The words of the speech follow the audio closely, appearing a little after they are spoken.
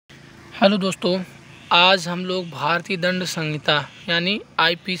Hello दोस्तों, आज हम लोग भारतीय दंड संहिता यानी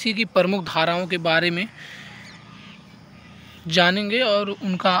आईपीसी की प्रमुख धाराओं के बारे में जानेंगे और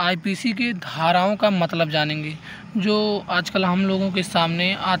उनका आईपीसी की धाराओं का मतलब जानेंगे जो आजकल हम लोगों के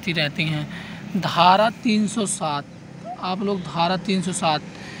सामने आती रहती हैं। धारा 307, आप लोग धारा 307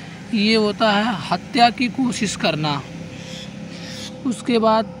 ये होता है हत्या की कोशिश करना। उसके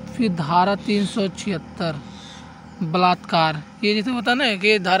बाद फिर धारा 376 बलात्कार। ये जैसे होता है ना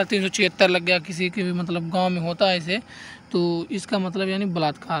कि धारा 376 लग गया किसी के भी मतलब गांव में होता है ऐसे, तो इसका मतलब यानी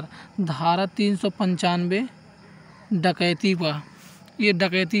बलात्कार। धारा 395 डकैती पर, ये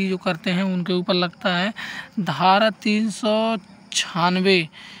डकैती जो करते हैं उनके ऊपर लगता है। धारा 396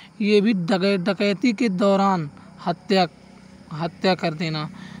 ये भी डकैती के दौरान हत्या कर देना।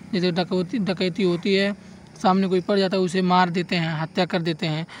 जैसे डकैती होती है, सामने कोई पड़ जाता है उसे मार देते हैं, हत्या कर देते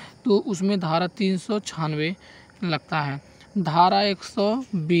हैं, तो उसमें धारा 396 लगता है। धारा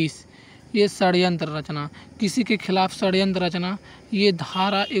 120 ये षड्यंत्र रचना, किसी के खिलाफ षड्यंत्र रचना, ये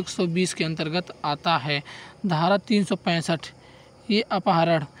धारा 120 के अंतर्गत आता है। धारा 365 ये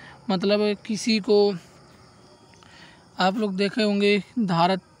अपहरण, मतलब किसी को, आप लोग देखे होंगे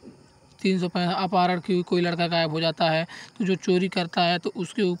धारा 365 अपहरण की, कोई लड़का गायब हो जाता है तो जो चोरी करता है तो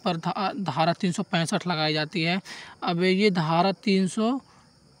उसके ऊपर धारा 365 लगाई जाती है। अब ये धारा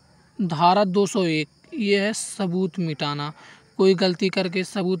 201 ये है सबूत मिटाना, कोई गलती करके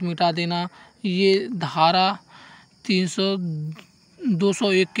सबूत मिटा देना, ये धारा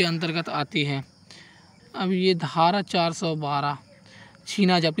 201 के अंतर्गत आती है। अब ये धारा 412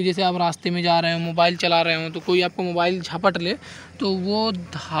 छीना झपटी, जैसे आप रास्ते में जा रहे हो, मोबाइल चला रहे हो तो कोई आपको मोबाइल झपट ले तो वो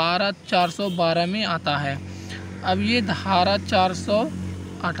धारा 412 में आता है। अब ये धारा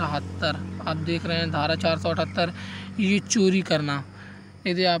 478 आप देख रहे हैं, धारा 478 ये चोरी करना।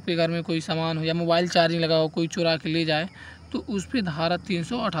 यदि आपके घर में कोई सामान हो या मोबाइल चार्जिंग लगा हो, कोई चुरा के ले जाए तो उस पर धारा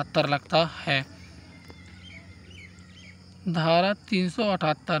 378 लगता है। धारा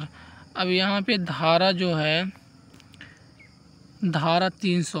 378। अब यहाँ पे धारा जो है धारा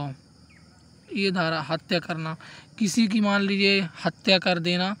 300, ये धारा हत्या करना, किसी की मान लीजिए हत्या कर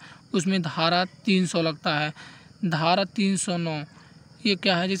देना, उसमें धारा 300 लगता है। धारा 309 ये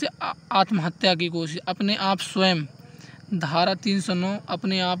क्या है, जैसे आत्महत्या की कोशिश, अपने आप स्वयं। धारा 309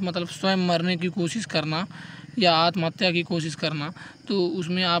 अपने आप मतलब स्वयं मरने की कोशिश करना या आत्महत्या की कोशिश करना, तो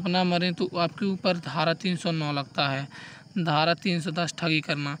उसमें आप ना मरें तो आपके ऊपर धारा 309 लगता है। धारा 310 ठगी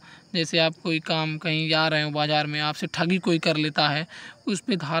करना, जैसे आप कोई काम कहीं जा रहे हो बाज़ार में, आपसे ठगी कोई कर लेता है, उस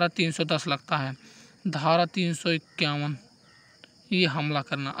पर धारा 310 लगता है। धारा 351 ये हमला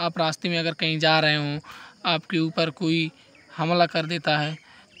करना, आप रास्ते में अगर कहीं जा रहे हो, आपके ऊपर कोई हमला कर देता है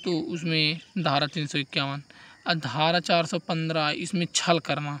तो उसमें धारा 351। धारा 415 इसमें छल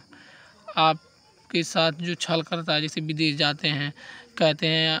करना, आपके साथ जो छल करता है, जैसे विदेश जाते हैं, कहते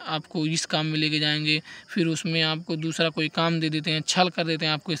हैं आपको इस काम में लेके जाएंगे, फिर उसमें आपको दूसरा कोई काम दे देते हैं, छल कर देते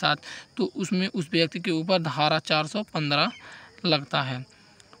हैं आपके साथ, तो उसमें उस व्यक्ति के ऊपर धारा 415 लगता है।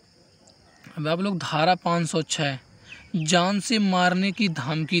 अब आप लोग धारा 506 जान से मारने की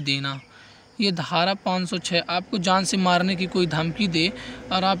धमकी देना, ये धारा 506 आपको जान से मारने की कोई धमकी दे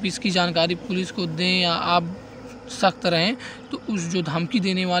और आप इसकी जानकारी पुलिस को दें या आप सख्त रहें तो उस जो धमकी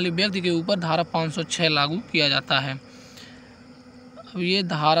देने वाले व्यक्ति के ऊपर धारा 506 लागू किया जाता है। अब ये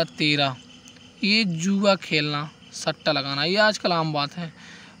धारा 13 ये जुआ खेलना, सट्टा लगाना, ये आजकल आम बात है।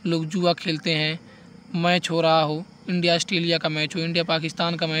 लोग जुआ खेलते हैं, मैच हो रहा हो, इंडिया ऑस्ट्रेलिया का मैच हो, इंडिया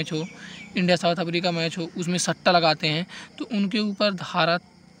पाकिस्तान का मैच हो, इंडिया साउथ अफ्रीका मैच हो, उसमें सट्टा लगाते हैं तो उनके ऊपर धारा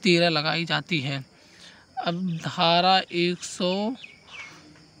 13 लगाई जाती है। अब धारा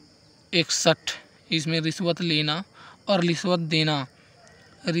 161 इसमें रिश्वत लेना और रिश्वत देना,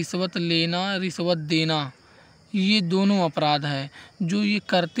 रिश्वत लेना रिश्वत देना ये दोनों अपराध है। जो ये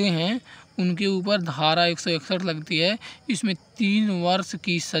करते हैं उनके ऊपर धारा 161 लगती है। इसमें 3 वर्ष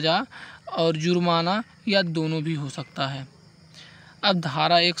की सज़ा और जुर्माना या दोनों भी हो सकता है। अब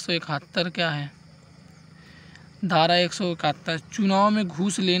धारा 171 क्या है, धारा 171 चुनाव में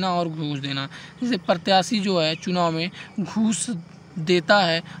घूस लेना और घूस देना, जैसे प्रत्याशी जो है चुनाव में घूस देता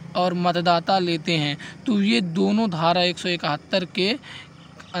है और मतदाता लेते हैं तो ये दोनों धारा 171 के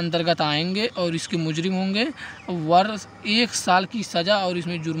अंतर्गत आएंगे और इसके मुजरिम होंगे। वर्ष 1 साल की सज़ा और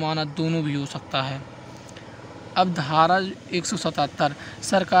इसमें जुर्माना दोनों भी हो सकता है। अब धारा 177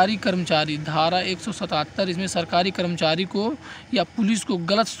 सरकारी कर्मचारी, धारा 177 इसमें सरकारी कर्मचारी को या पुलिस को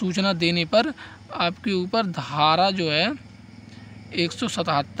गलत सूचना देने पर आपके ऊपर धारा जो है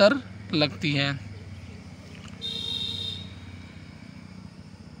 177 लगती है।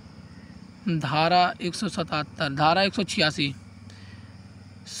 धारा 177। धारा 186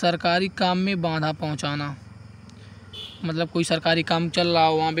 सरकारी काम में बाधा पहुंचाना, मतलब कोई सरकारी काम चल रहा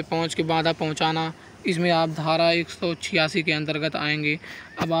हो वहाँ पे पहुँच के बाधा पहुँचाना, इसमें आप धारा 186 के अंतर्गत आएंगे।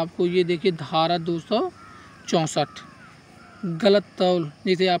 अब आपको ये देखिए धारा 264 गलत तौल,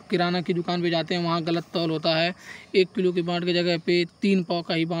 जैसे आप किराना की दुकान पे जाते हैं वहाँ गलत तौल होता है, 1 किलो के बाँट की जगह पे 3 पाव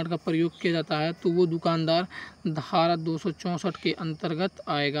का ही बाँट का प्रयोग किया जाता है, तो वो दुकानदार धारा 264 के अंतर्गत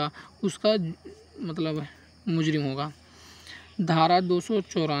आएगा, उसका मतलब मुजरिम होगा। धारा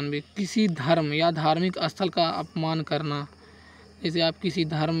 294 किसी धर्म या धार्मिक स्थल का अपमान करना, जैसे आप किसी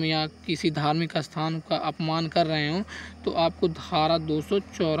धर्म या किसी धार्मिक स्थान का अपमान कर रहे हो तो आपको धारा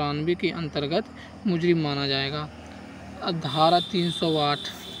 294 के अंतर्गत मुजरिम माना जाएगा। अब धारा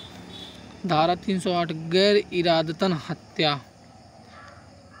 308 गैर इरादतन हत्या,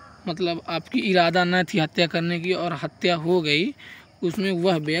 मतलब आपकी इरादा न थी हत्या करने की और हत्या हो गई, उसमें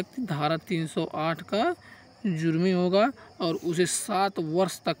वह व्यक्ति धारा 308 का जुर्मी होगा और उसे 7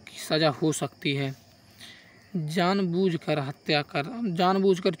 वर्ष तक की सज़ा हो सकती है। जानबूझकर हत्या कर,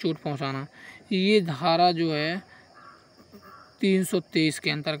 जानबूझकर चोट पहुंचाना, ये धारा जो है 323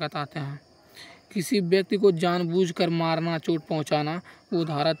 के अंतर्गत आते हैं। किसी व्यक्ति को जानबूझकर मारना, चोट पहुंचाना, वो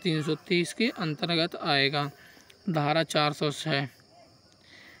धारा 323 के अंतर्गत आएगा। धारा 406,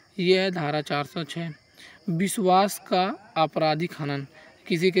 यह है धारा 406 विश्वास का आपराधिक हनन,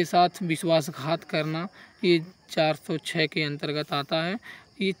 किसी के साथ विश्वासघात करना, ये 406 के अंतर्गत आता है।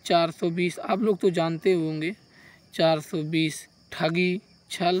 ये 420 आप लोग तो जानते होंगे, 420 ठगी,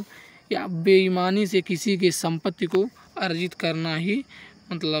 छल या बेईमानी से किसी के संपत्ति को अर्जित करना ही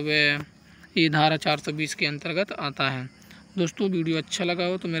मतलब ये धारा 420 के अंतर्गत आता है। दोस्तों वीडियो अच्छा लगा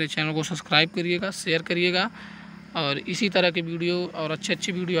हो तो मेरे चैनल को सब्सक्राइब करिएगा, शेयर करिएगा और इसी तरह के वीडियो और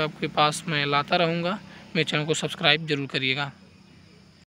अच्छे वीडियो आपके पास मैं लाता रहूँगा। मेरे चैनल को सब्सक्राइब ज़रूर करिएगा।